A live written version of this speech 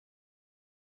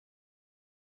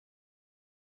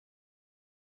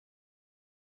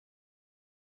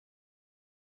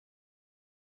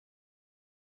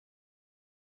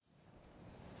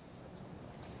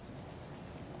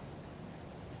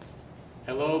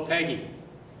Hello, Peggy.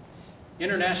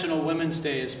 International Women's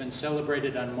Day has been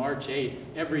celebrated on March 8th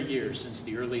every year since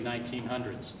the early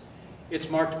 1900s. It's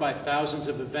marked by thousands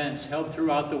of events held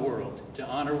throughout the world to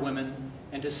honor women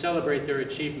and to celebrate their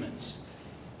achievements.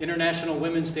 International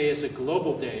Women's Day is a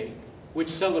global day which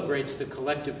celebrates the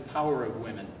collective power of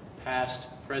women, past,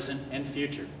 present, and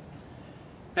future.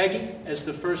 Peggy, as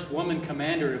the first woman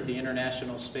commander of the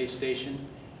International Space Station,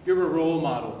 you're a role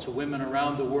model to women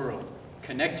around the world,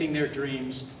 connecting their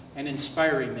dreams and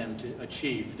inspiring them to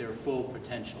achieve their full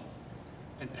potential.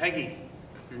 And Peggy,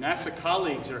 your NASA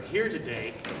colleagues are here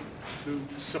today who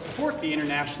support the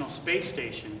International Space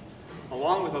Station,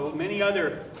 along with many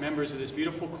other members of this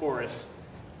beautiful chorus,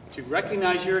 to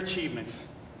recognize your achievements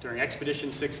during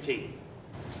Expedition 16.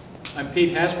 I'm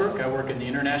Pete Hasbrook. I work in the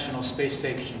International Space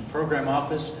Station Program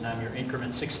Office, and I'm your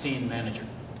Increment 16 manager.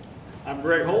 I'm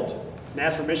Greg Holt,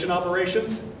 NASA Mission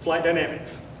Operations, Flight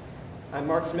Dynamics. I'm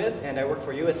Mark Smith, and I work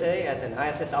for USA as an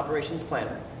ISS Operations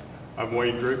Planner. I'm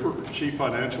Wayne Draper, Chief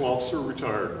Financial Officer,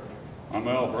 retired. I'm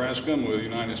Al Braskin with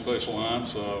United Space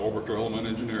Alliance, Orbital Element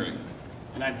Engineering.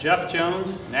 And I'm Jeff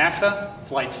Jones, NASA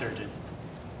Flight Surgeon.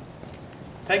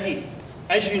 Peggy,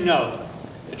 as you know,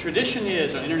 the tradition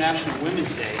is on International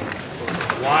Women's Day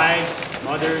for wives,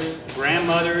 mothers,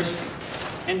 grandmothers,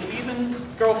 and even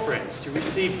girlfriends to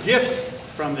receive gifts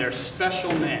from their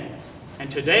special men. And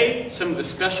today, some of the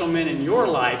special men in your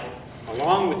life,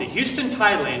 along with the Houston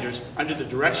Tidelanders, under the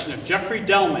direction of Jeffrey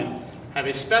Delman, have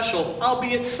a special,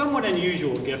 albeit somewhat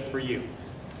unusual, gift for you.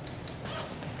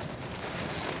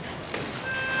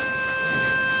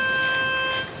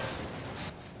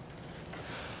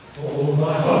 Oh,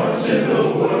 my heart's in the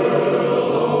world.